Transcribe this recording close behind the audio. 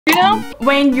You know,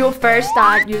 when you first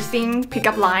start using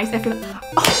pickup lines, I feel,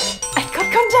 oh, I got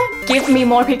content. Give me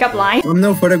more pickup lines. I'm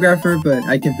no photographer, but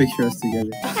I can picture us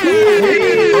together.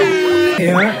 You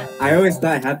know what? I always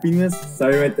thought happiness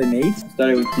started with an H,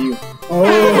 started with you. Oh.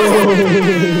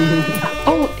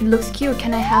 Oh, it looks cute.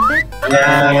 Can I have it?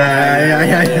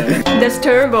 Yeah. That's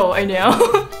terrible, I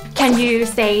know. Can you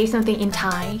say something in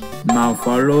Thai? Mau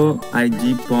follow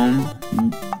IG pom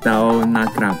tao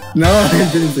nakrap. No, I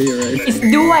didn't say it right. It's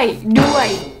ด้วย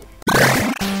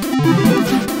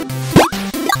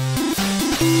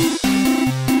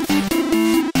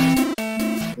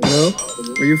Hello?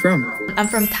 Where you from? I'm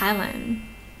from Thailand.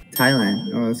 Thailand.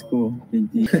 Oh, that's cool.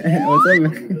 What's up,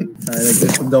 man? Sorry, like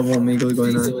there's some double Omegle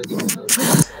going on.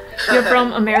 You're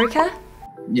from America?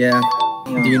 Yeah.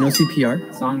 Do you know CPR?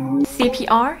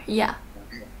 CPR? Yeah.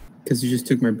 Because you just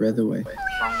took my breath away.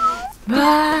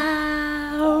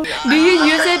 Wow. Do you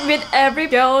use it with every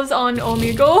girls on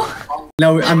Omegle?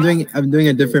 No, I'm doing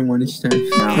a different one each time.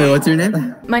 Wait, what's your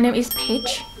name? My name is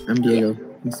Petchz. I'm Diego.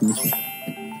 Nice to meet you.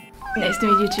 Nice to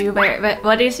meet you too. But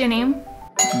what is your name?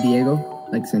 Diego,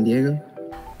 like San Diego.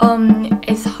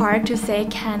 It's hard to say.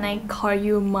 Can I call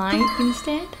you Mike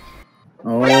instead?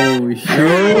 Oh,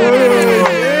 sure.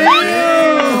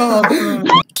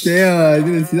 Damn, I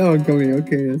didn't see that one coming.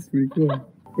 Okay, that's pretty cool.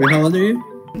 Wait, how old are you?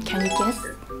 Can you guess?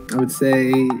 I would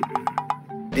say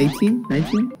 18,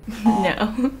 19?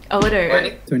 No.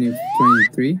 Older.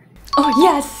 23? Oh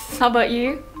yes. How about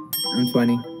you? I'm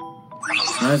 20.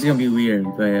 Now it's gonna be weird,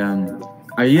 but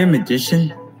are you a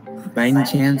magician by any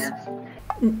chance?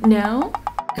 No.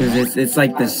 Because it's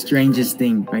like the strangest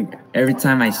thing. Like every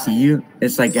time I see you,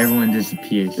 it's like everyone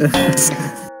disappears.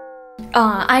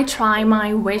 I try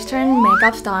my Western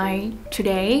makeup style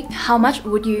today. How much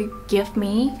would you give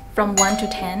me from 1 to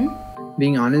 10?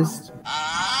 Being honest,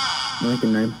 like a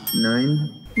 9.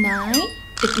 9?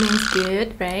 It means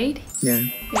good, right? Yeah.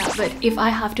 Yeah, but if I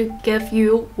have to give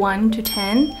you 1 to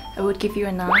 10, I would give you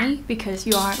a 9 because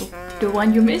you are the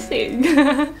one you're missing.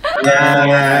 Yeah.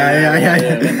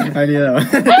 I knew that one.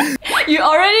 You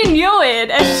already knew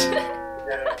it.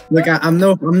 Look, I'm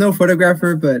no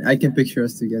photographer, but I can picture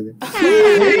us together.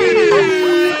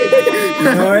 You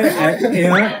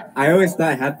know what? I always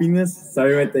thought happiness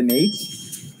started with an H.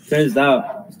 Turns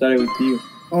out, it started with you.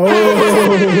 Oh.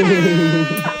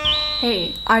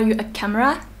 Hey, are you a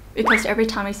camera? Because every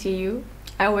time I see you,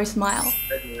 I always smile.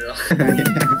 Are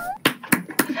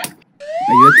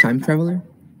you a time traveler?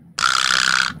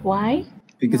 Why?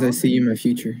 Because I see you in my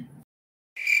future.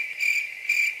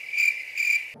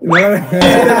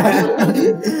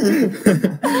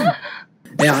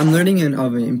 Yeah, I'm learning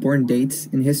of important dates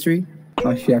in history.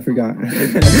 Oh shit, I forgot.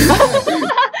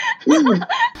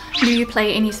 Do you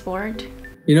play any sport?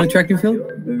 You know track and field?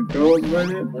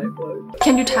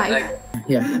 Can you type?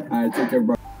 Yeah.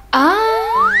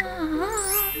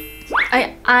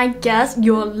 I guess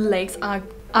your legs are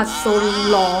so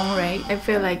long, right? I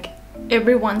feel like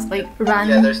everyone's like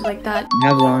run like that. I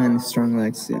have long and strong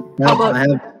legs. Yeah. I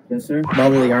have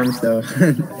bubbly arms though.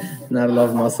 Not a lot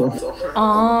of muscle.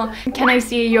 Oh, can I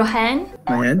see your hand?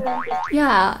 My hand?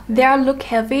 Yeah, they look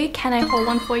heavy. Can I hold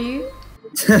one for you?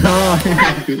 Oh,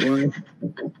 good one.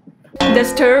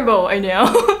 That's terrible, I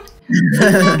know.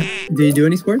 Do you do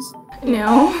any sports?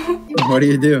 No. What do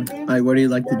you do? Like, what do you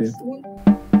like to do?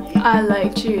 I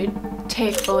like to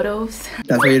take photos.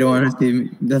 That's why you don't want to see me.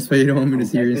 That's why you don't want me to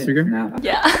see your Instagram.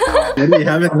 Yeah. What do you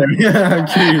have in there? I'm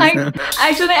curious now.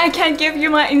 Actually, I can't give you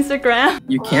my Instagram.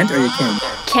 You can't or you can't?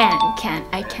 Can.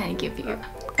 I can't give you.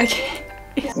 Okay.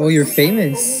 Oh, you're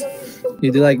famous.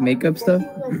 You do like makeup stuff?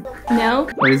 No.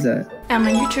 What is that? I'm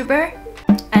a YouTuber,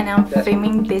 and I'm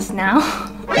filming this now.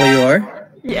 Oh, you are?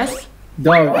 Yes.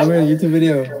 Dog, I'm in a YouTube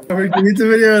video.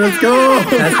 Let's go!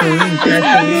 That's the link.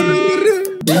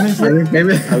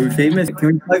 Famous? Are we famous? Can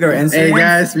we plug our Instagram? Hey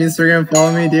guys, my Instagram,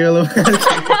 follow me, Diego Lopez.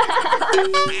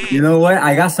 You know what?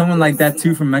 I got someone like that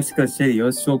too from Mexico City. It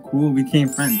was so cool. We became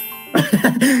friends.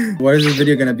 What is this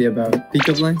video gonna be about?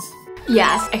 Pickup lines?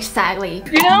 Yes, exactly.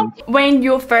 You know, when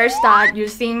you first start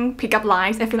using pickup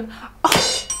lines, I feel,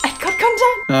 oh, I got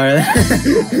content. Alright.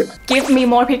 Give me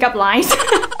more pickup lines.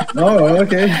 Oh,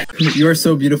 okay. You are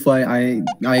so beautiful. You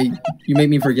make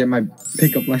me forget my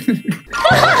pickup line.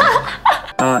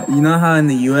 You know how in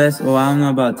the U.S., well, I don't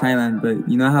know about Thailand, but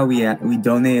you know how we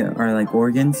donate our like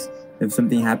organs if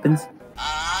something happens?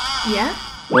 Yeah.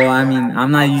 Well, I mean, I'm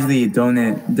not usually a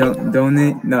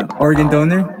organ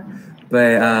donor,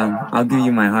 but I'll give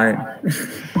you my heart.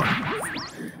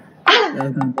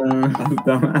 Don't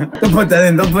put that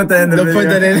in. Don't put that in the video. Don't put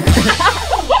that in.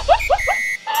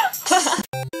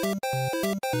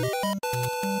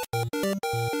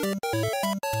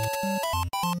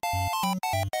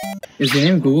 Is your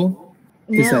name Google?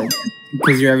 No.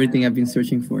 Because you're everything I've been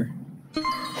searching for.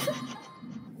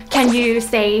 Can you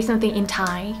say something in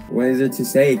Thai What is it to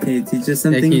say? Can you teach us Yeah,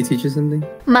 something? can you teach us something?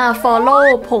 มา follow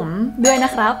ผมด้วยน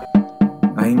ะครับ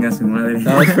Ay, nga su madre.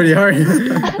 That was pretty hard.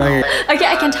 Okay. Okay,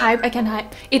 I can type.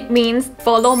 It means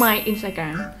follow my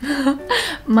Instagram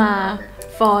มา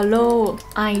follow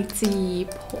IG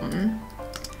ผม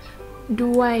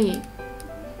ด้วย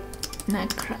นะ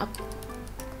ครับ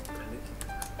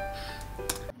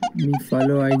Me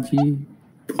follow IG.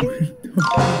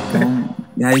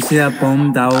 Yeah, you see that pom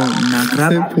dao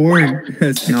nakrap? Say porn.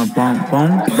 No, pom.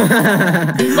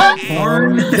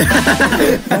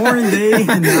 Porn day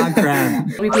nakrap.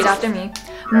 Repeat after me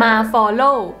มา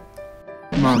follow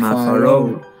Ma follow.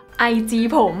 IG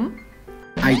ผม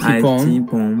IT IT porn.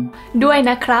 pom. ด้วย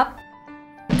นะครับ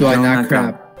Do I No, not not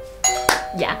crap?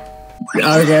 Yeah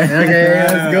Okay,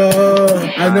 let's go.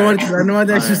 I know what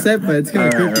that she said, but it's kind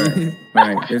of creepy.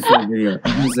 Alright, this is a video.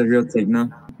 This is a real take, no?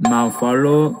 Ma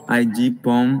follow IG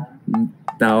pom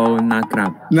dao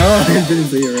nakrap. No, I didn't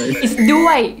say it right. It's ด้ว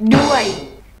ย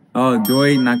Oh,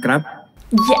 doi nakrap?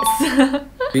 Yes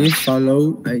Me follow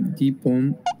IG porn.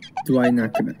 Do I not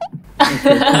crap?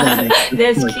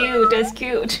 That's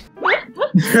cute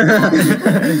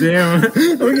Damn.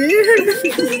 Okay.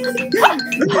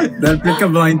 That pick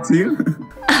up line too?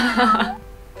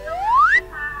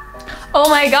 Oh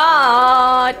my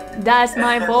god, that's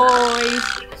my voice.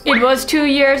 It was 2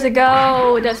 years ago.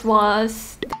 That was.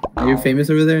 Are you famous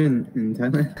over there in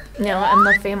Thailand? No, I'm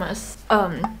not famous.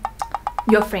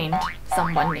 Your friend,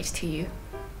 someone next to you.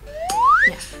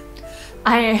 Yeah.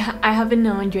 I haven't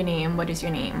known your name. What is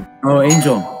your name? Oh,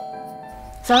 Angel.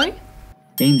 Sorry?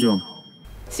 Angel.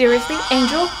 Seriously?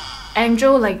 Angel?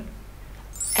 Angel like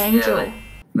Angel.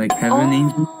 Like heaven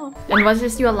angel? And what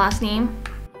is your last name?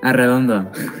 Arredondo.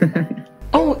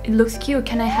 Oh, it looks cute.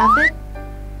 Can I have it?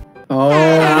 Oh.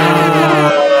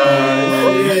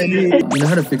 You know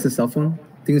how to fix a cell phone? I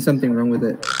think there's something wrong with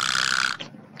it.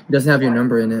 It doesn't have your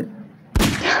number in it.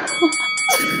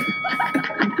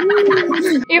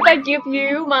 If I give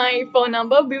you my phone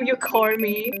number, will you call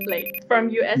me like from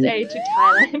USA to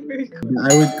Thailand? I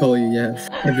would call you, yes.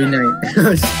 Every night.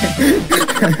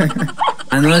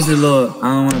 I know it's a little, I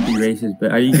don't want to be racist,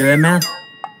 but are you good at math?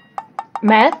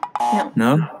 Math? No.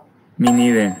 No? Me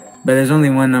neither. But there's only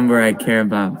one number I care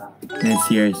about, and it's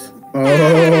yours. Oh.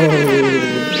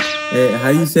 Hey,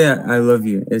 how do you say I love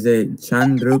you? Is it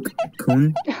Chandruk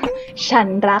Kun? ฉัน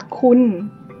รักคุณ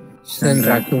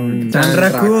Chandrakun.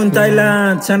 Chandrakun,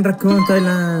 Thailand! Chandrakun,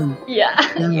 Thailand! Yeah.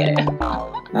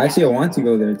 Actually, I want to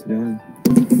go there, to be honest.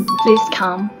 Please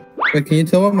come. Wait, can you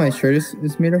tell what my shirt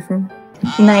is made of from?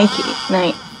 Nike.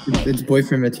 It's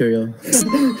boyfriend material.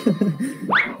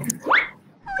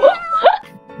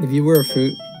 If you were a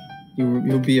fruit,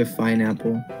 you'll be a fine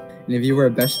apple. And if you were a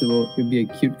vegetable, you'll be a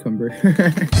cucumber.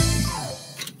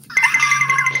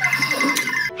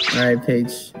 Alright,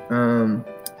 Paige.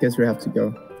 Guess we have to go.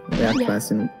 We have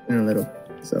class in a little.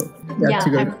 So we have to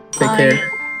go. Take care.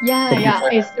 Yeah.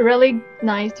 It's really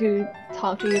nice to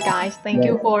talk to you guys. Thank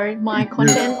you for my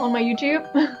content on my YouTube.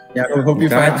 Yeah, hope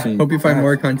you find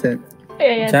more content.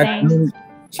 Yeah, thanks.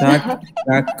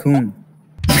 Chandrakun.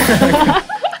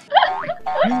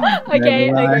 Okay.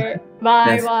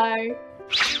 Bye.